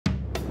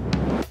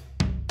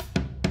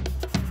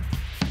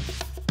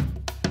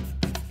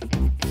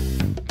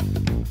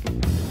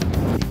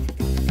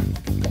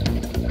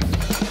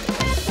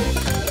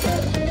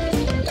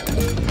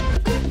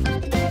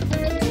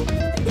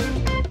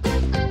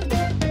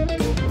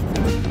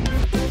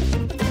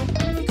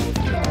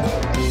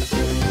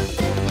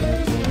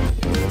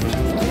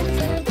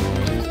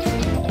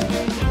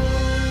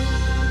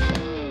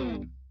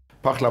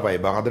Բախլավայի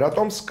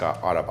բաղադրատոմս կա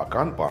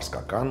արաբական,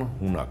 պարսկական,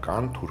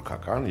 հունական,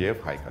 թուրքական և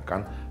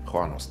հայկական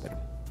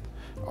խոհանոցներում։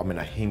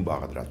 Ամենահին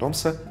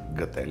բաղադրատոմսը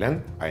գտել են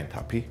այն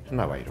թափի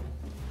հնավայրում։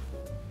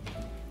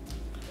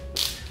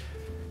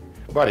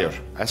 Բարի օր,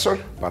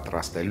 այսօր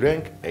պատրաստելու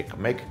ենք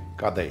էկմեկ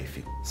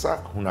կադաիֆի։ Սա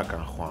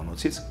հունական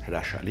խոհանոցից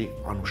հրաշալի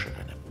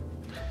անուշեղեն է։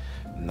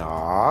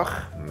 Նախ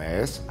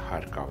մեզ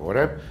հարկավոր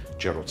է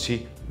ջեռոցի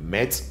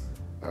մեծ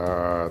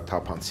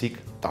թափանցիկ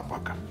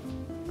տապակը։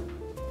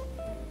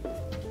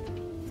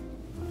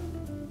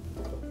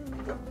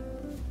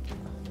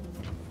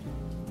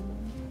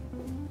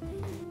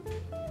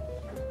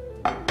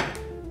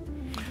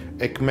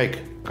 Էկմեկ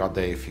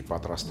կադաիֆի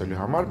պատրաստելու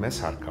համար մեզ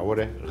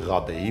հարկավոր է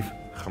ղադեիվ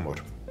խմոր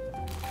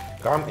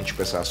կամ,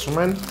 ինչպես ասում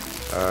են,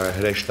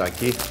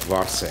 հրեշտակի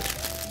վարսեր։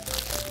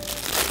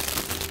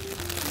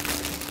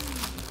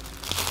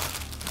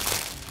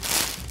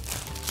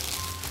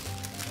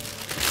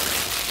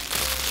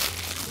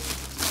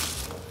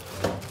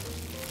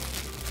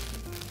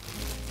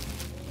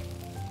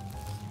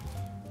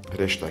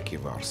 Հրեշտակի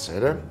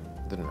վարսերը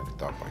դնում ենք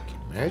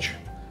տապակի մեջ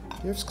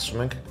և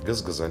սկսում ենք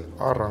գզգզել,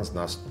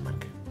 առանձնացնում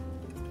ենք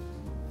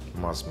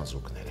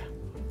մազմզուկները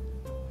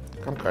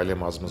կամ կարելի է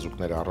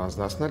մազմզուկները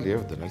առանձնացնել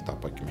և դնել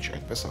տապակի մեջ,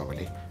 այդպես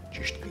ավելի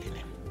ճիշտ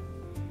կլինի։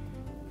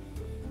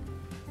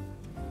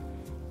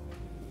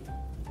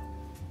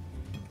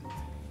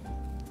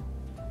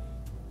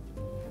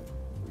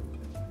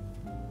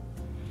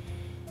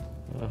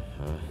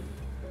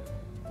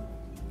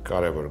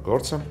 Կարևոր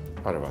գործը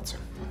արված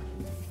է։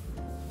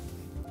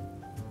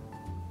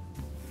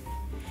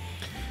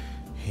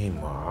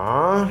 Հիմա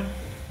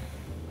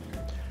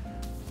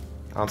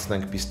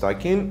անցնենք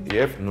պիստակին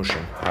և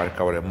նուշին,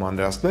 հարկավոր է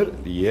մանրացնել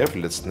և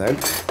լցնել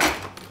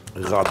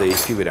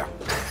ղադեիֆի վրա։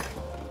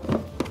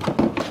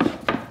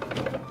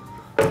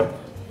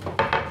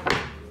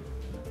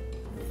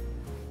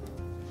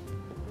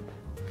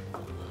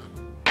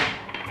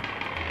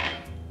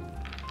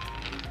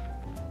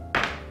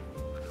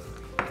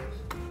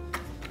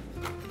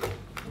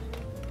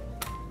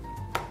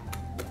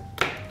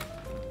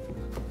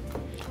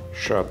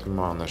 Շատ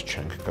մանր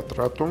չենք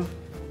կտրատում։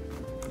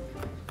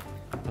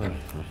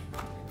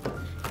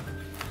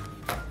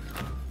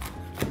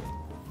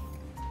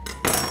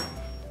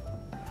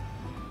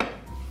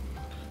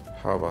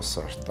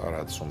 Հավասար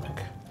տարածում ենք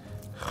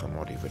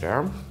խմորի վրա։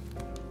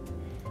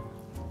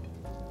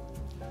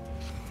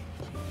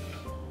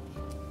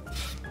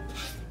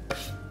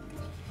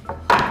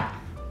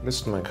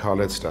 Լցնում ենք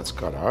հալեցրած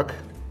կարագ։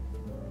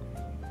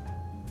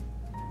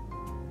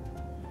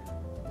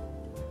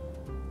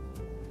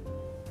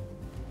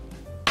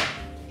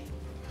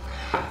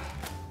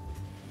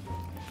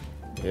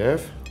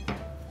 Եվ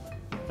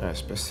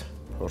այսպես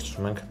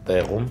փորձում ենք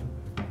տեղում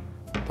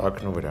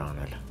տակնու վրա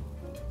անել,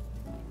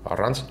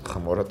 առանց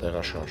խմորը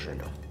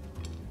տեղաշարժելու։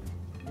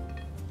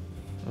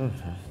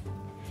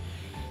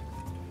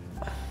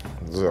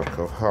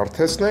 Ձեռքով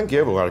հարթեցնենք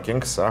և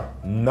ուղարկենք սա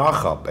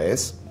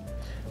նախապես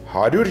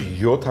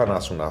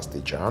 170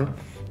 աստիճան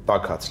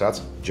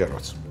տաքացրած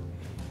ջեռոց։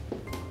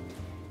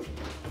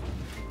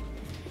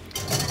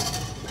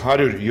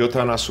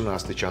 170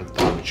 աստիճան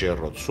տաք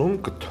ջեռոցում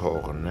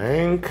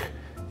կթողնենք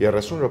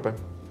 30 րոպե։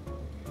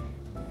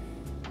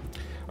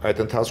 Այդ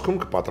ընթացքում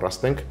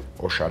կպատրաստենք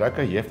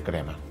օշարակը և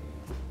կրեմը։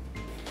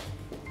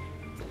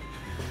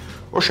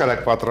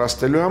 Օշարակ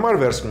պատրաստելու համար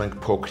վերցնում ենք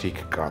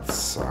փոքրիկ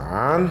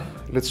կաթսան,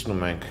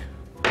 լցնում ենք,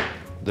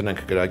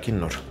 դնենք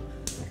կրակին նոր։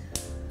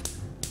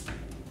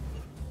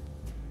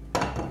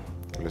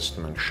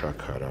 Լցնում ենք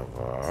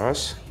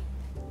շաքարավազ,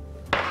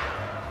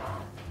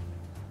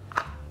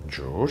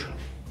 ջուր,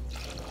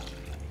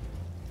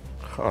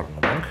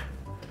 խառնում ենք,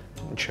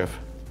 մինչև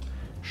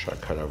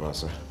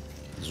շաքարավազը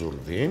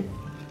ձուլվի,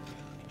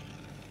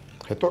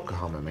 հետո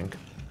կհամեմենք,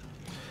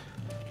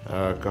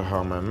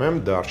 կհամեմեմ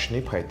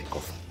դարչնի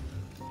փայտիկով։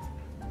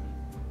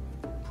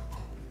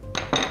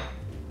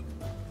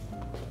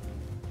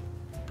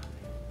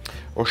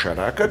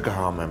 Օշարակը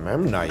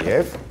կհամեմեմ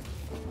նաև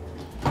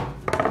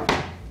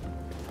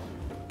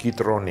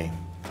կիտրոնի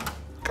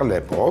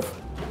կլեպով,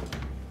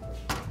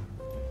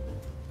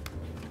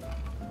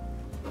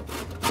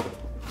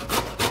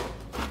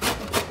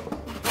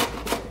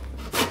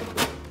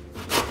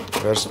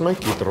 վերցնում ենք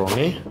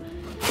կիտրոնի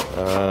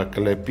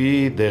կլեպի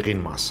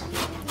դեղին մասը,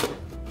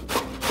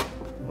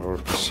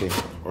 որպեսզի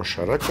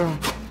օշարակը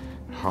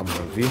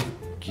համեմվի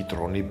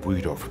կիտրոնի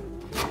բույրով։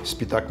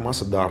 Սպիտակ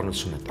մասը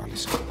դառնություն է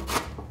տալիս։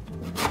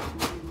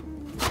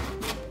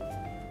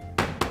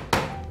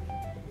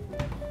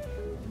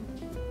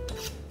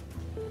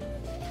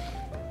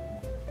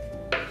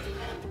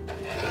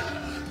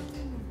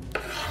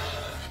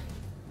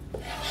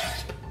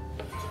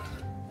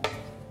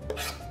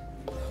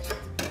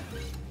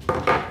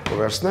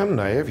 Վերցնեմ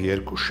նաև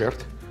 2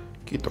 շերտ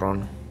կիտրոն։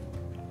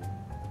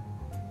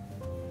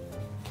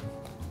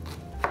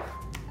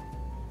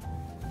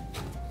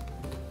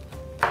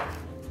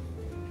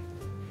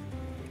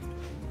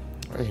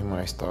 Հիմա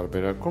այս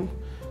տարբերակում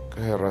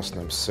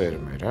կհեռացնեմ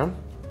սերմերը,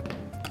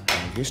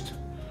 հանգիստ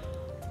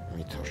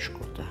մի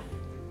թռչկոտը։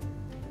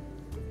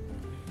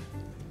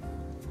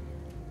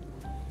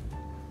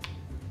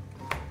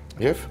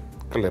 Եվ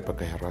կլեպը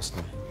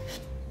կհեռացնեմ։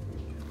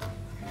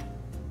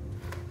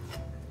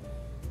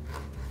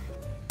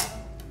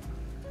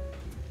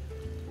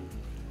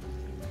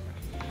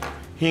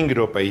 5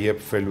 րոպե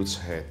եփվելուց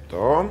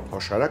հետո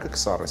հոշարակը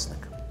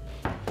կսառեցնենք։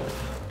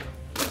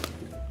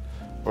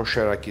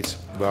 Հոշարակից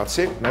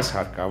բացի մեզ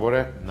հարկավոր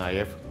է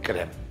նաև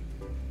կրեմ։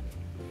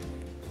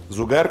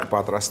 Զուգահեռ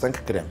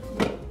կպատրաստենք կրեմ։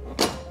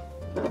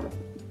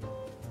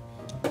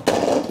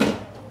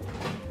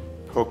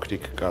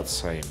 Փոքրիկ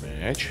կաթսայի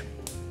մեջ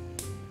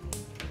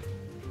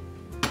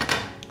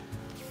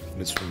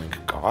լցնում ենք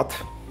կաթ։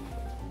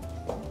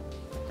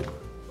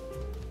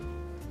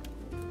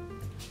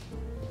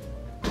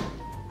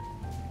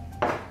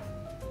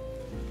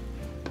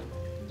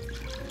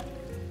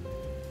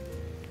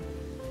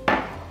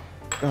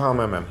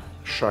 Կհամեմեմ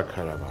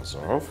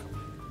շաքարավազով։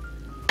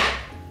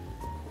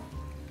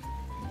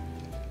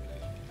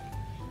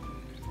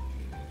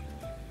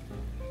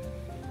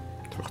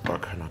 Թող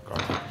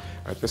տաքանակալի։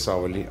 Այդպես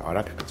ավելի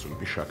արագ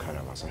կծուլվի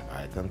շաքարավազը։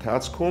 Այդ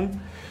ընթացքում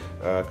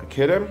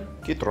կքերեմ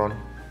կիտրոն։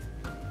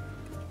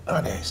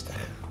 Անի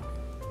այստեղ։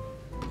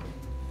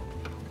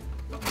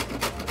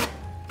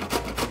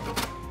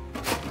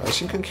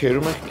 Այսինքն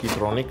քերում ենք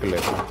կիտրոնի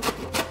կլեպը։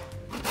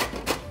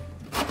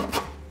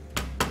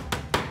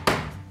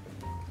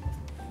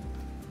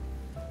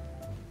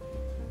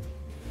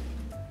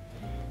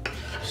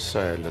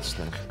 Սա է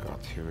լցնենք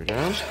կաթի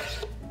վրա։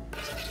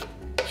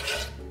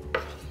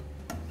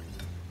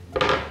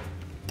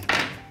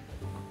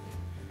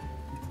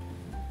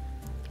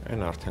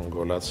 Այն արդեն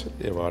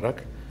գոլացել եւ արագ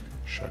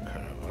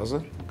շաքարավազը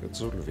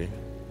կծուլվի։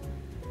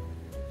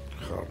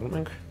 Խառնում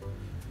ենք,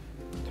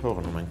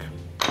 թողնում ենք։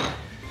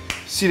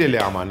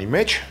 Սիրելի ամանի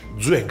մեջ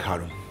ձու ենք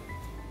հարում։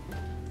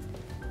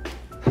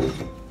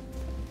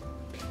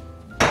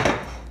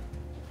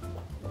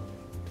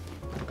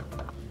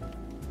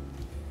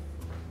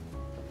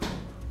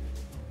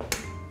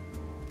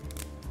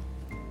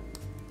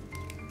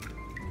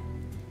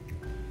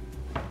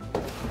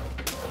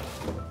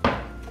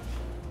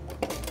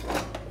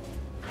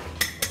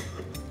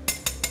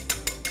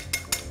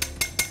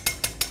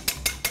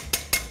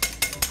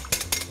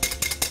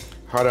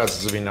 Հարած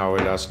ձվին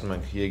ավելացնում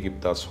ենք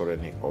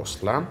եգիպտացորենի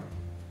օսլա,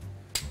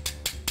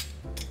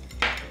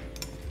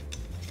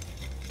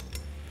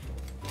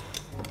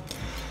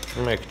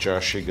 մեկ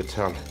ճաշի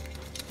գթալ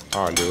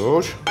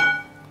ալյուր,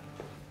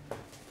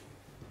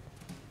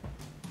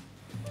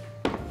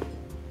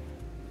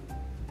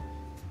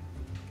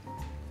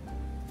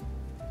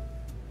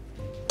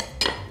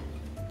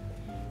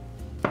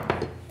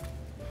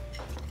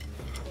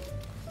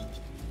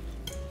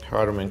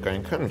 հարում ենք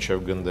այնքան,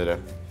 մինչև գնդերը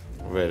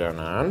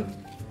վերանան,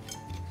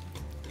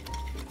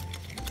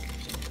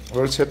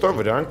 որից հետո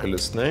վրան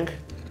կլցնենք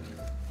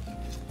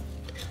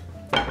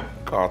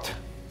կաթ,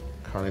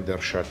 քանի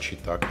դեռ շատ չի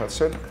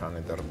տաքացել,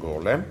 քանի դեռ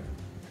գոլ է,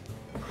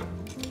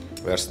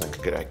 վերցնենք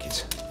գրակից։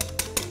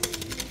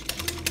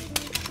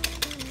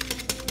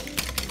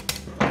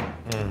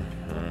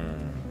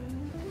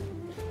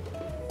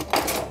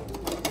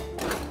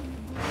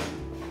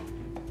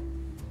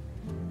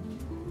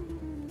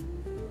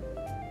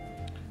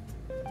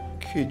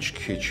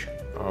 Քիչ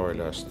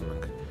ավելացնում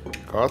ենք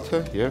կաթը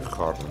եւ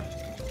խառնում։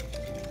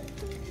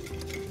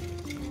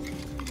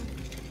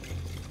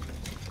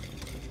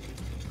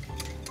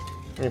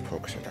 Մի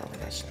փոքր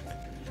ավելացնենք։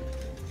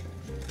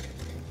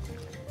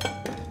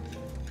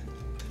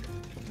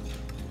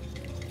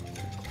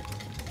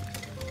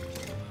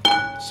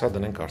 Սա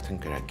դնենք արդեն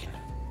գրակին։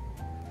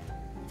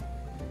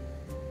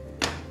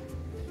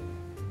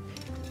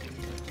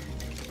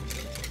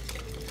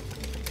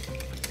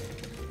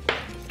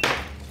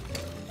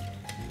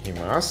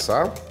 Հիմա սա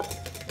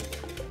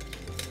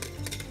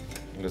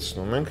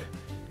լցնում ենք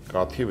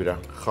կաթի վրա,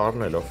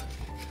 խառնելով։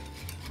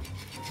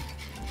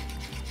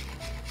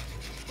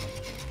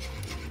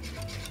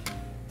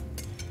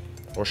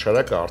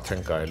 Հոշարակը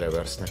արդեն կարելի է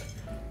վերցնել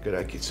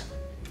գրակից։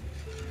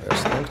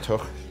 Վերցնենք,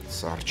 թող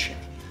սառչի։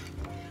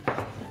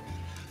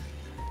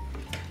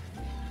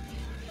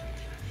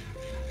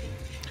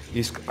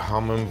 Իսկ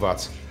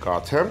համեմված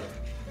կաթը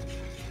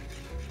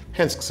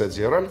հենց սկսեց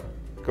եռալ,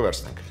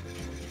 կվերցնենք։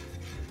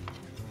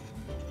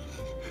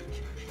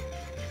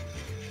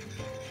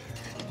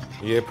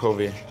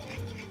 Եփովի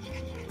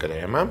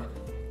կրեմը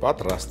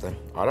պատրաստ է։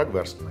 Արագ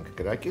վերցնում ենք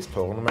գրակից,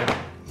 թողնում ենք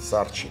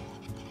սառչի։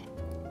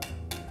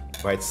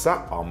 Բայց սա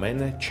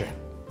ամենը չէ։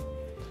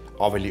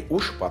 Ավելի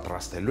ուշ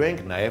պատրաստելու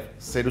ենք նաև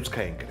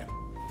սերուցքային կրեմ։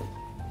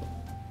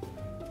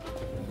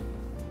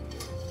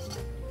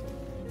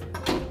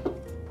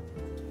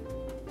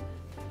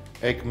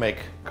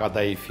 Էկմեկ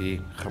կադաիֆի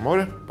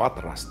խմորը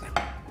պատրաստ է։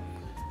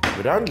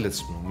 Վրան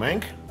լցնում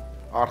ենք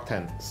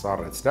արդեն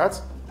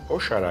սառեցրած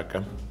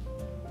հոշարակը։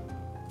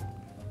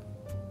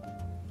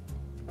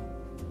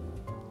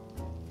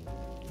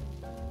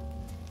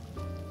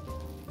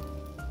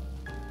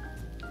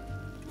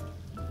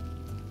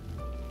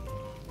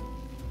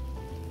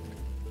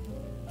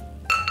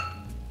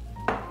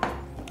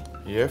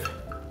 Եվ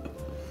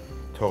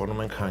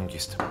թողնում ենք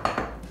հանգիստ։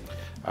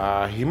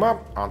 Հիմա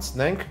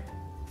անցնենք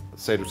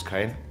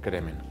սերուցքային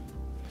կրեմին։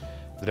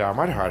 Դրա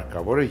համար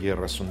հարկավոր է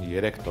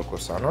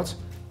 33%-անոց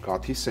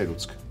կաթի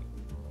սերուցք։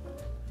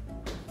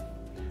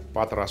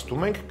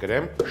 Պատրաստում ենք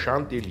կրեմ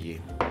շանտիլյի։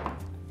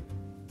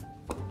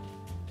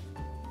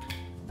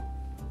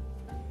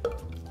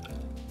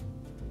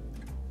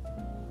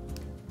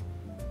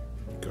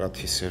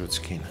 Կաթի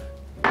սերուցքին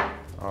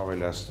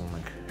ավելացնում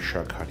ենք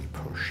շաքարի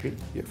փոշի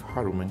և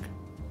հարում ենք։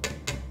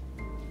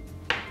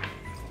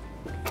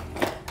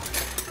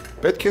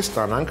 Պետք է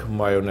ստանանք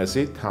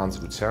մայոնեզի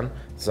թանձրության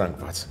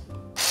զանգված։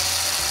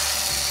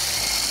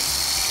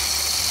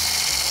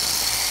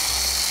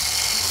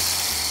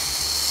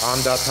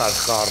 Անդադար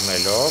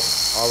խառնելով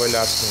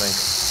ավելացնում ենք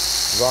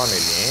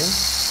վանիլին,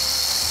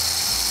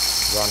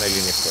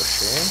 վանիլինի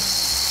փոշին,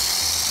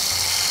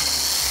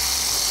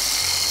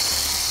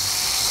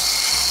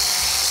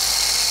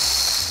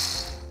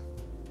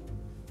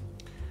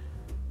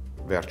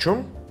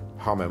 վերջում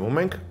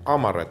համեմում ենք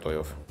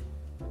ամարետոյով։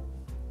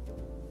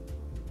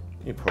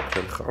 Մի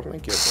փոքր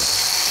խառնենք և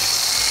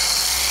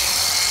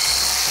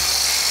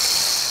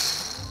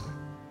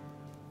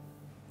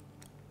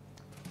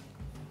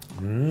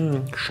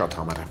շատ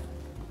համեղ է։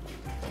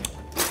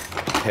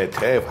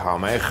 Թեթև,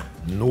 համեղ,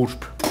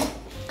 նուրբ։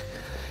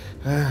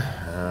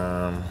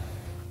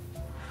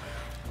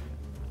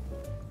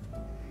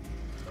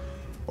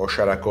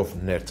 Օշարակով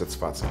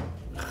ներծծված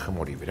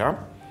խմորի վրա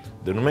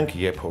դնում ենք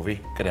եփովի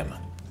կրեմը։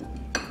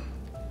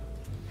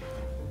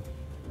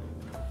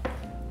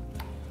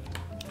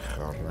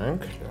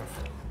 Խառնենք,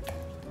 լավ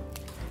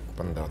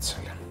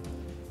պնդացել է։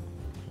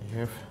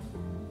 Եվ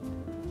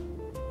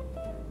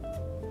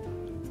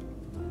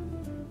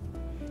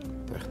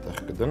տեղ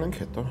կդնենք,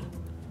 հետո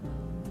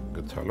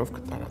գթալով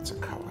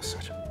կտարածենք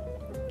հավասար։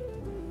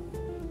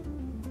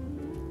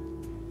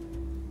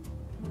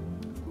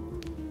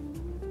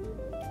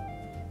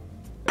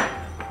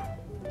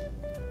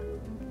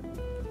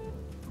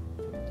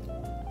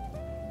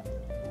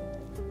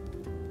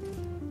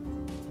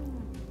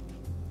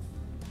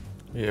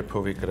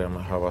 Եփովի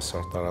կրեմը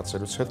հավասար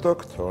տարածելուց հետո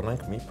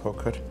կթողնենք մի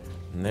փոքր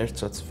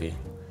ներծծվի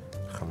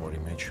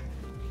խմորի մեջ։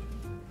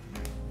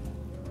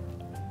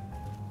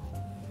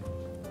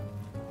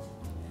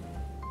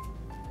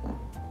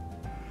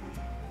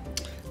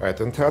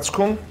 Այդ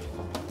ընթացքում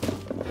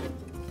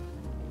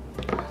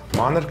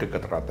մանր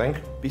կկտրատենք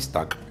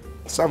պիստակ,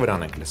 սա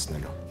վրան ենք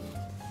լցնելու։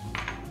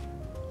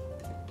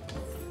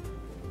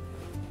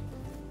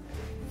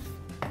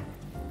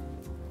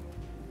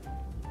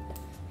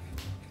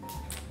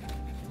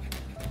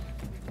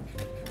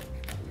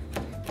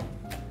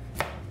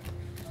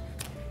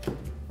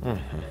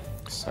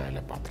 Սա էլ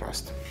է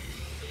պատրաստ։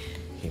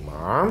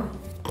 Հիմա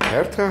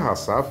հերթը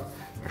հասավ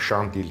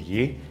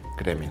շանտիլյի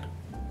կրեմին։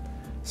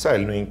 Սա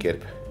էլ նույն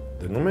կերպ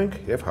դնում ենք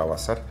և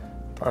հավասար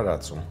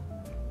տարածում։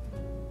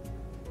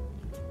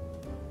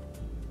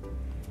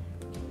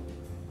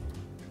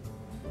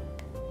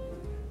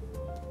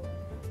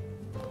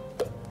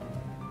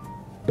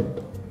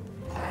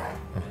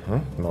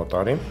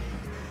 Նոտարին։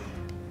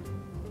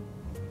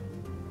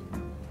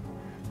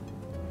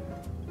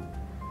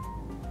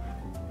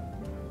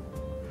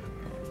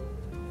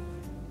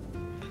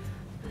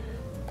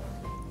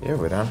 Եվ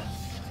վրան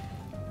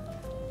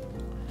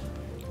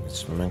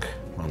լցնում ենք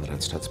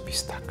մանրացրած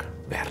պիստակ։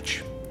 Վերջ։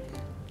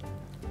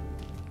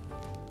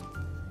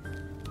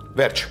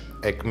 Վերջ,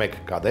 էկմեկ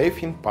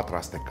կադաիֆին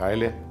պատրաստ է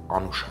կարելի է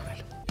անուշանել։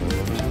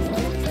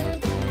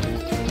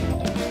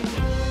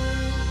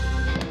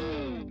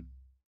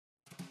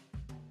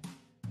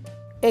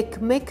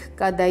 Էկմեկ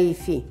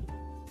կադաիֆի։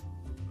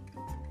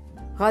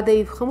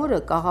 Կադաիֆ խմորը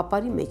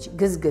կաղապարի մեջ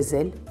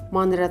գզգզել,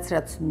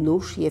 մանրացրած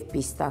նուշ և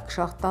պիստակ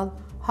շաղտալ,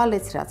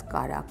 հալեցրած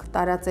կարակ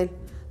տարածել,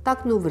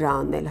 տակն ու վրա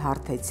անել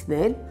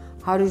հարթեցնել,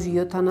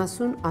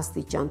 170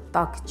 աստիճան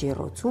տաք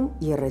ջեռոցում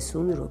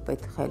 30 րոպե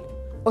թխել։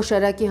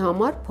 Օշարակի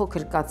համար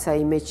փոքր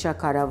կաթսայի մեջ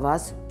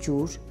շաքարավազ,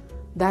 ջուր,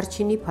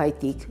 դարչինի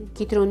փայտիկ,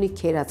 կիտրոնի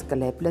քերած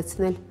կլեպ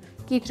լցնել,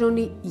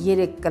 կիտրոնի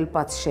 3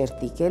 կլպած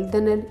շերտիկ էլ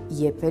դնել,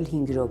 եփել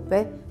 5 րոպե,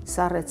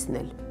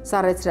 սառեցնել։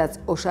 Սառեցրած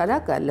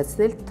օշարակը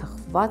լցնել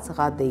թխված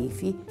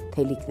կադաիֆի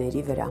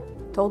թելիկների վրա,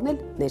 թողնել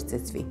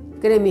ներծծվի։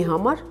 Կրեմի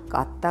համար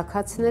կաթ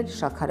տաքացնել,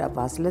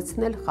 շաքարավազ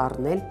լցնել,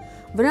 խառնել,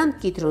 վրան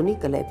կիտրոնի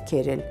կլեպ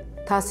քերել,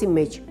 թասի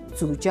մեջ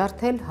ձու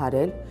ջարդել,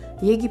 հարել,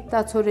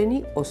 եգիպտացորենի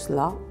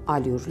օսլա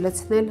ալյուր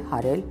լցնել,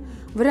 հարել,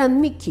 վրան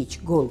մի քիչ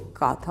գոլ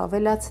կաթ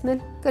ավելացնել,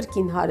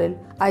 կրկին հարել,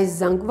 այս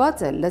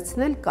զանգվածը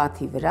լցնել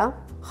կաթի վրա,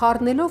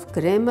 խառնելով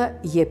կրեմը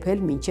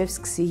եփել մինչև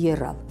սկսի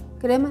եռալ,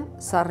 կրեմը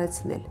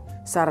սառեցնել,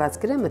 սառած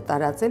կրեմը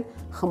տարածել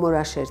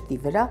խմորաշերտի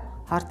վրա,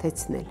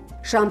 հարթեցնել։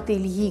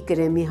 Շանտիլյի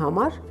կրեմի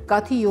համար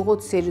կաթի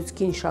յուղոտ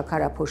սերուցքին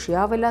շաքարափոշի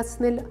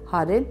ավելացնել,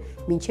 հարել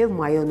մինչև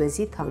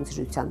մայոնեզի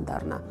թանձրության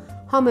դառնա,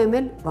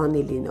 համեմել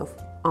վանիլինով,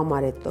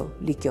 ամարետո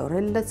լիկյոր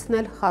էլ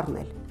լցնել,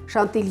 խառնել։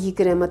 Շանտիլյի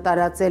կրեմը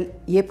տարածել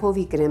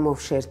եփովի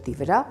կրեմով շերտի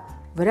վրա,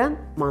 վրան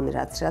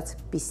մանրացրած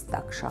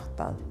պիստակ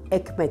շաղտալ,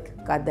 էկմեկ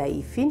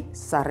կադաիֆին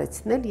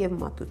սառեցնել և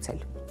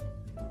մատուցել։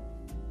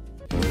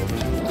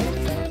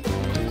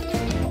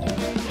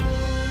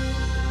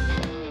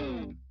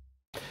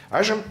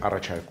 Այժմ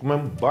առաջարկում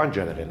եմ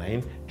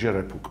բանջարեղենային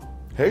ջրեփուկ,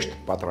 հեշտ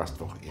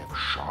պատրաստվող եւ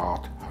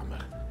շատ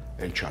համեղ,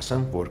 ել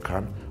չասեմ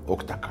որքան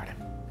օգտակար է։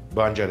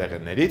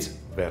 Բանջարեղեններից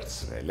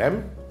վերցրել եմ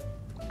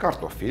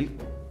կարտոֆիլ,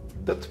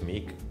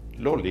 դդմիկ,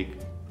 լոլիկ,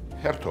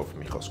 հերթով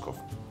մի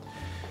խոսքով։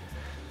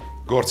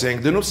 Գործ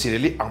ենք դնում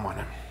սիրելի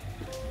ամանը։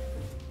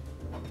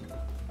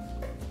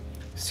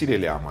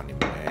 Սիրելի ամանի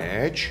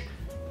մեջ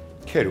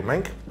քերում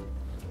ենք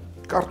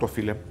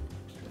կարտոֆիլը։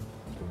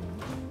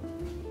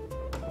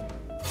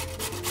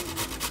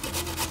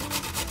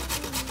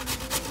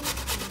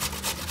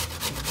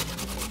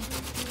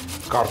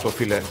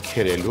 Կարտոֆիլը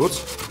քերելուց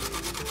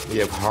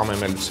եւ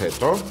համեմելուց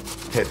հետո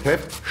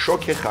թեթև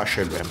շոկ է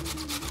խաշելու եմ։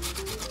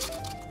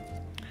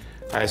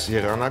 Այս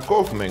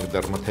եղանակով մենք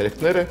դեռ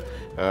մթերքները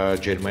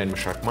ջերմային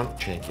մշակման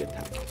չենք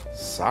ենթարկել։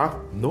 Սա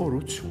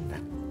նորություն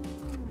է։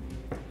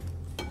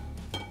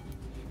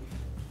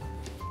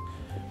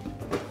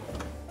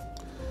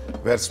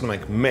 Վերցնում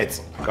ենք մեծ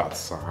կաթ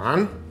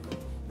սահան։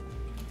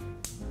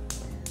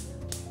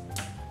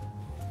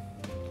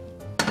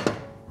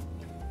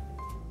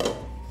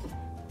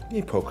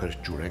 Մի փոքր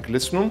ջուր ենք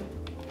լցնում,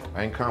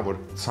 այնքան որ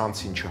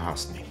ցանցին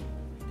չհասնի։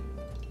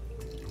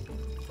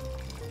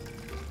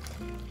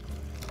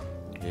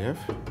 Եվ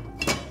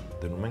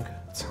դնում ենք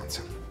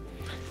ցանցը։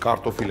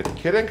 Կարտոֆիլը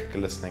քերենք,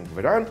 կլցնենք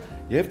վրան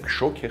եւ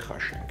կշոկ է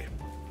խաշենք։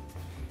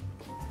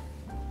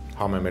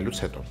 Համեմելուց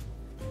հետո։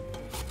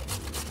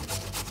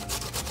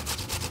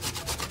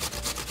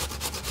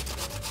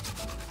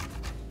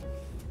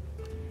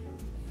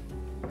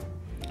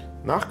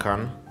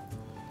 Նախքան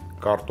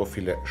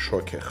կարտոֆիլը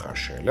շոկ է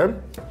խաշելը,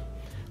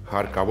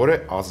 հարկավոր է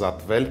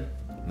ազատվել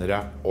նրա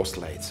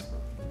օսլայից։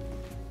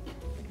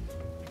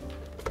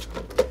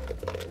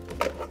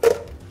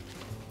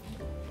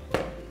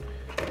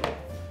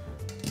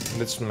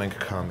 Լցնում ենք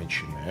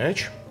քամիչի մեջ։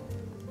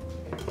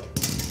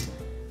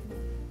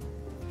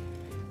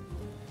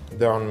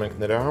 Դա անում ենք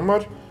նրա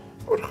համար,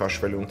 որ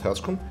խաշվելու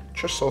ընթացքում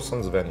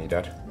չսոսնձվեն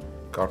իրար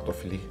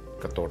կարտոֆիլի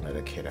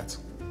կտորները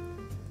քերած։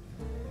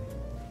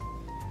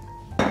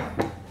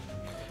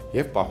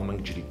 Եվ պահում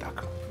ենք ջրի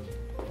տակ։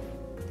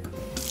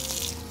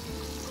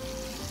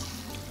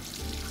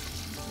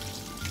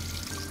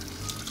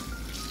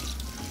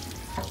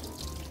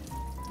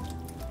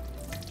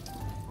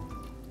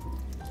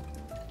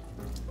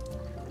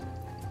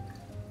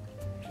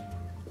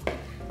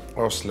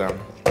 Օսլան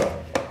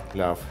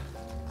լավ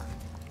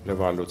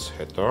լվալուց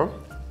հետո,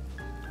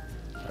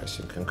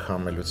 այսինքն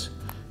քամելուց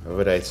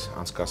վրայից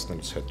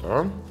անցկացնելուց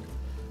հետո,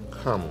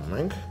 քամում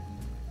ենք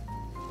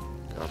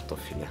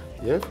կարտոֆիլը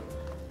և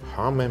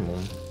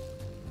համեմում։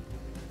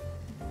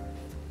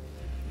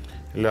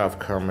 Լավ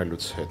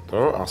քամելուց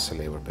հետո, ասել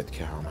էի, որ պետք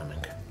է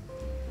համեմենք։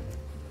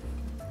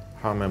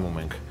 Համեմում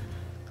ենք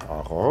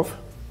աղով։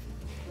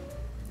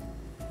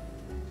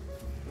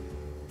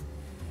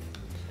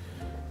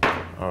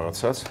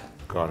 Աղացած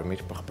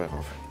կարմիր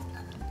պղպեղով։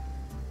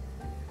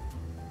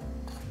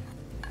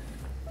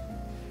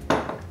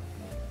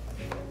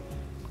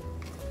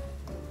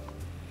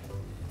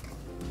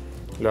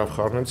 Լավ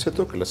խառնելուց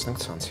հետո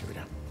կլցնենք ցանցի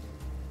վրա։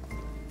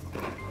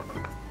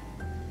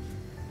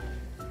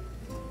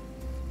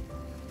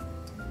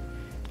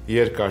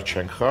 Երկար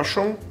չենք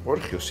խաշում, որ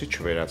խյուսի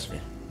չվերածվի։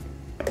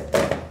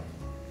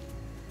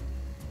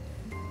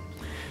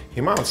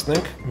 Հիմա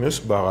անցնենք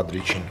մյուս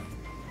բաղադրիչին։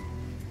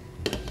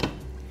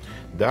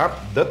 Դա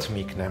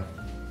դդմիկն է։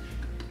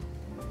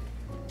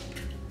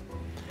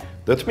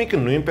 Դդմիկը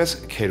նույնպես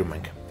քերում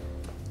ենք։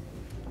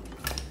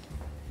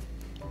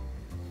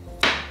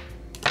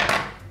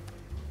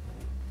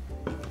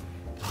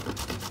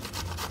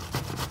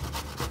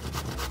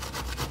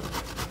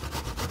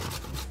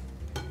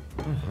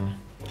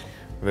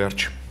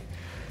 Վերջ,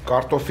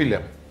 կարտոֆիլը,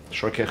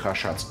 շոկ է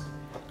խաշած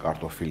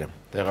կարտոֆիլը,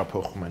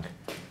 տեղափոխում ենք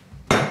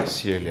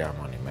սիրելի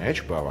ամանի մեջ,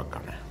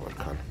 բավական է,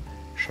 որքան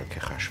շոկ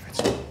է խաշվեց։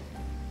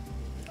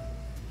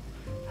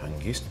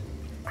 Հանգիստ,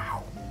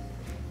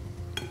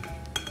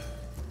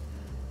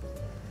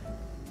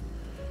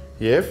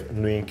 և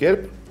նույն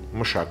կերպ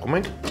մշակում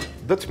ենք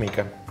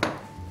դդմիկը։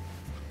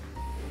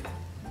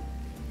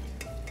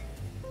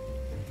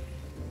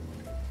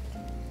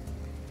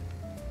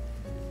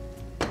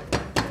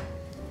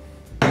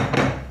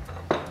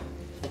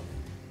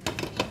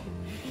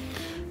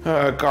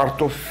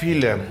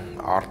 Կարտոֆիլը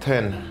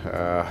արդեն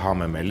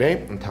համեմել է,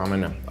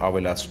 ընդամենը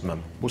ավելացնում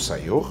եմ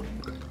բուսայուղ։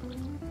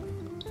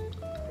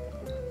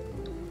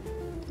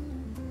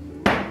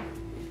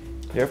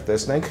 Եվ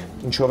տեսնենք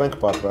ինչով ենք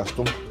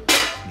պատրաստում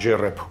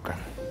ջեռեփուկը։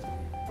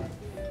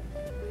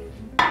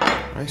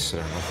 Այս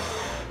սրանով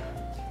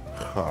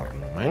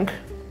խառնում ենք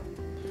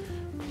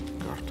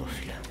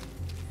կարտոֆիլը։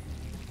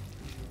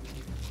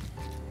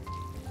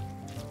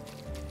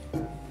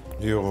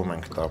 Յուղում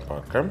ենք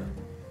տապակը։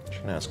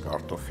 Չնայած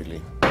կարտոֆիլի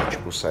ինչ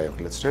բուսայուղ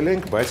լցրել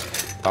ենք, բայց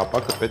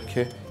տապակը պետք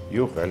է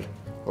յուղել,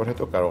 որ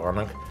հետո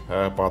կարողանանք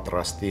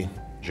պատրաստի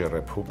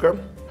ջեռեփուկը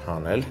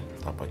հանել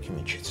տապակի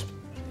միջից։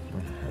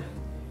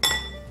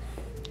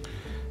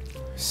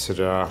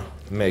 Սրա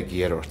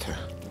 1/3-ը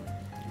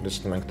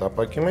լցնում ենք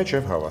տապակի մեջ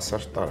և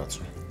հավասար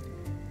տարածում։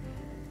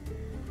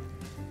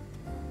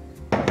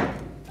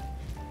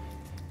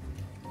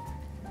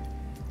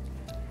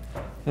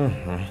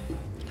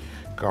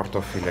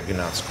 Կարտոֆիլը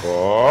գնաց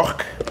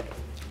կողք։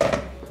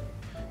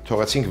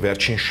 Թողեցինք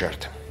վերջին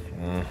շերտ։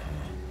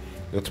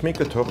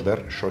 Դդմիկը թող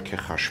դեռ շոկ է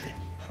խաշվի։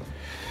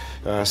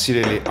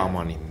 Սիրելի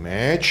ամանի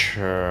մեջ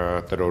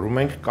տրորում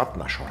ենք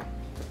կատնաշոր։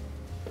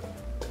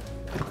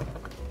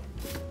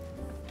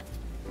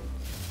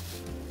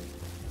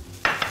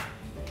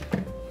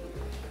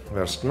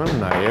 Վերցնում եմ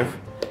նաև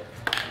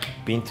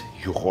պինդ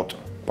յուղոտ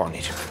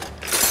պանիր։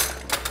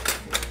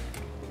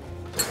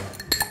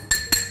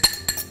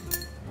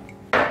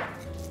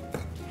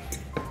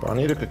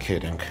 Պանիրը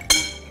կքերենք։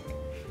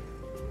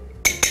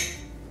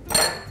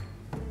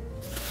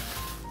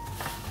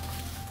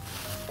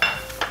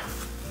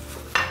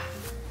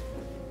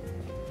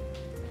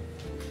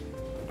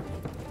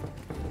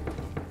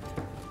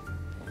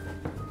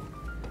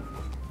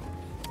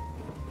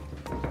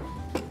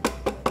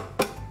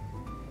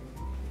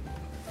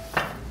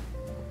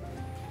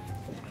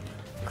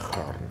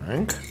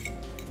 Խառնենք,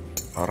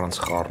 առանց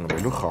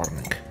խառնվելու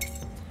խառնենք։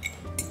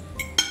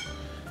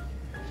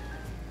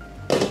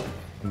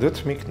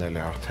 Դդմիկն էլ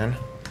է արդեն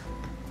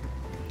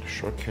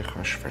շոկ է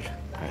խաշվել,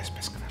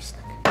 այսպես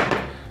կվերցնենք։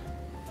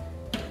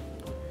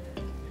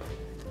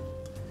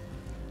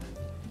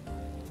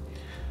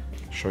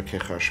 Շոկ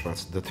է խաշված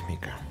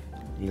դդմիկը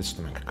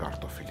լցնում ենք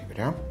կարտոֆիլի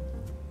վրա,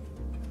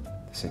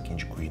 տեսեք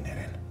ինչ գույներ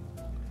են,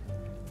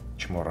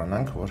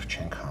 չմոռանանք, որ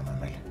չենք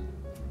համեմել։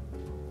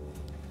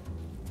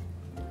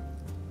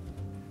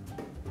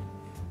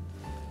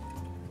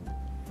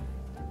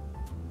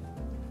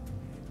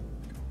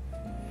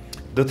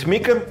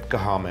 Դդմիկը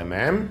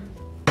կհամեմեմ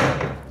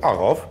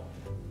աղով,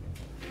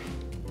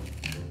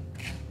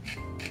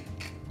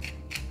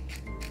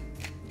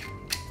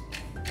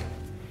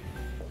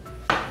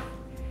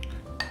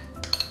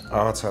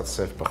 աղացած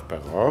սև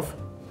պղպեղով,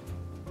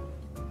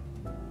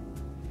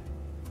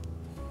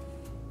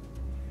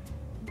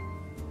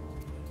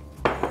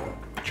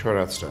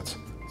 չորացրած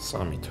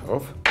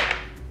սամիթով,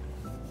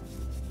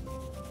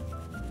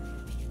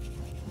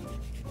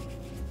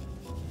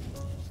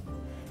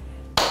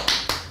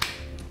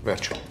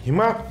 վերջ։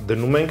 Հիմա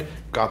դնում ենք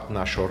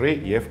կատնաշորի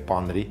և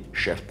պանրի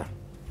շերտը։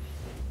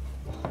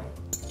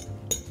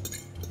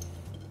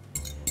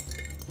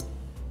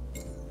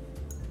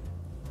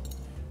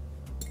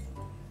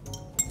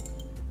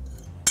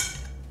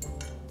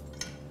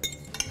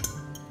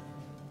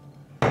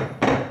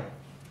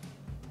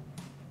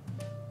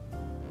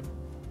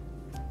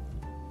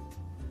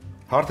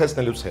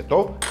 Հարթեցնելուց հետո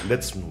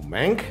լցնում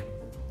ենք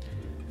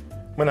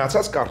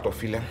մնացած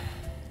կարտոֆիլը։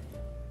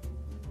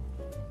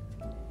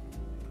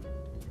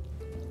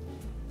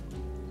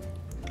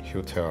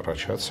 Հյութ է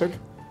առաջացել,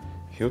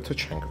 հյութը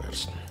չենք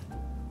վերցնում։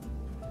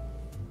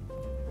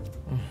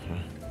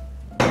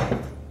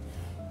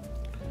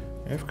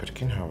 Եվ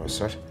կրկին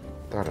հավասար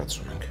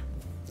տարածում ենք։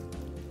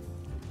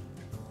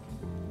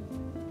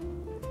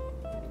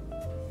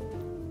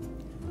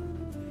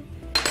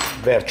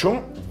 Վերջում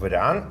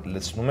վրան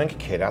լցնում ենք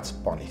քերած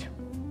պանիր։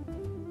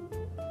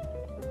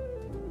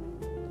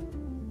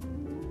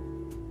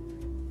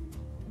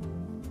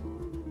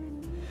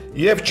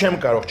 Եվ չեմ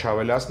կարող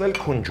չավելացնել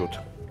քունջուտ։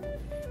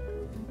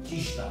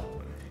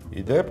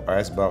 Իդեպ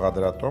այս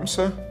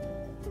բաղադրատոմսը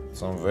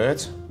ծնվեց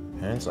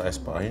հենց այս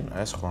պահին,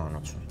 այս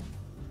խոհանոցում։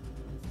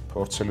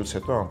 Փորձելուց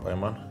հետո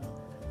անպայման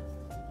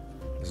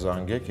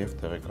զանգեք և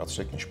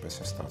տեղեկացրեք ինչպես է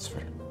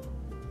ստացվել։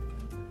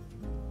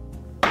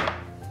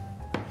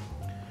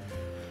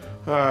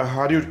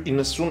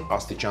 190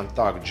 աստիճան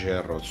տաք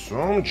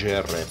ջեռոցում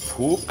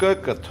ջեռեփուկը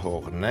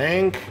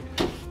կթողնենք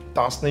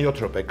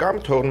 17 րոպե կամ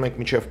թողնում ենք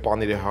մինչև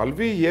պանիրը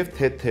հալվի և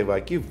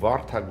թեթևակի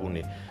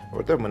վարդագունի,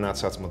 որտեղ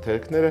մնացած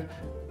մթերքները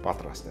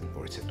պատրաստ են,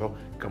 որից հետո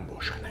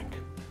կմբոշանենք։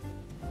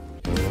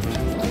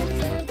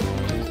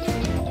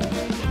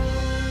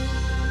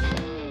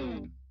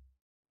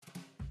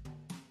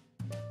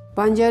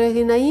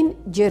 Բանջարեղենային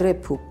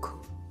ջեռեփուկ։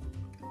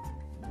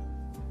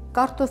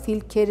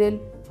 Կարտոֆիլ քերել,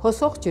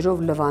 հոսող ջրով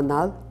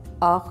լվանալ,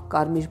 աղ,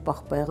 կարմիր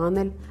պղպեղ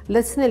անել,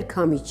 լցնել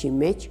քամիչի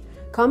մեջ,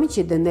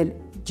 քամիչը դնել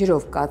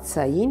ջրով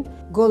կաթսային,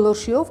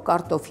 գոլորշիով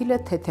կարտոֆիլը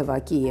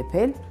թեթևակի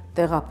եփել,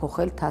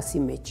 տեղափոխել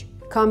թասի մեջ։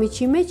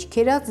 Քամիչի մեջ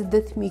քերած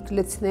դդմիկ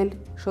լցնել,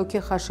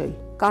 շոգեխաշել,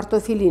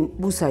 կարտոֆիլին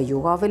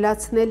բուսայուղ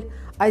ավելացնել,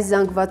 այս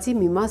զանգվածի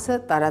մի մասը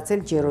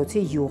տարածել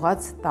ջեռոցի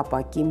յուղած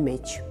տապակի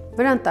մեջ։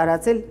 Վրան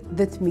տարածել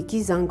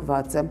դդմիկի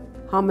զանգվածը,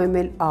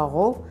 համեմել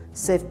աղով,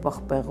 սև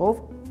պղպեղով,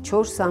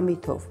 չոր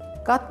սամիթով,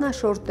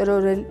 կատնաշոր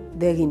տրորել,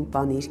 դեղին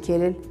պանիր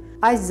քերել,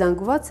 այս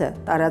զանգվածը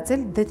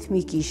տարածել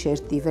դդմիկի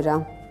շերտի վրա,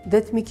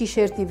 դդմիկի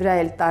շերտի վրա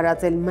էլ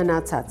տարածել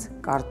մնացած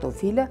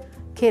կարտոֆիլը,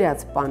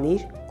 քերած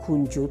պանիր,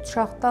 քունջուտ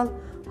շաղտալ,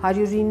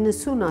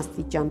 190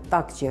 աստիճան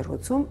տաք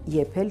ջեռոցում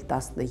եփել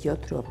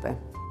 17 րոպե։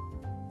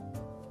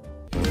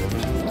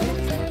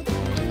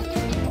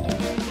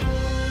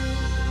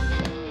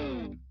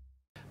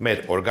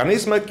 Մեր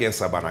օրգանիզմը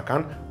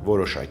կենսաբանական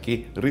որոշակի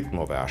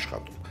ռիթմով է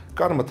աշխատում։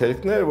 Կան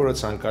մթերքներ, որը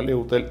ցանկալի է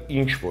ուտել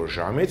ինչ-որ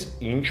ժամից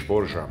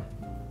ինչ-որ ժամ։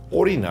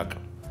 Օրինակ,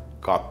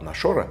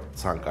 կատնաշորը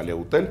ցանկալի է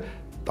ուտել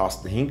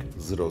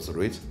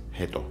 15:00-ից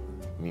հետո,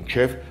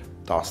 մինչև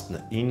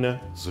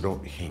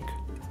 19:05։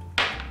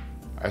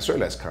 Այսօր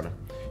էլ այսքանը։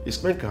 Իսկ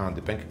մենք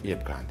կհանդիպենք,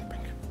 երբ կհանդիպենք։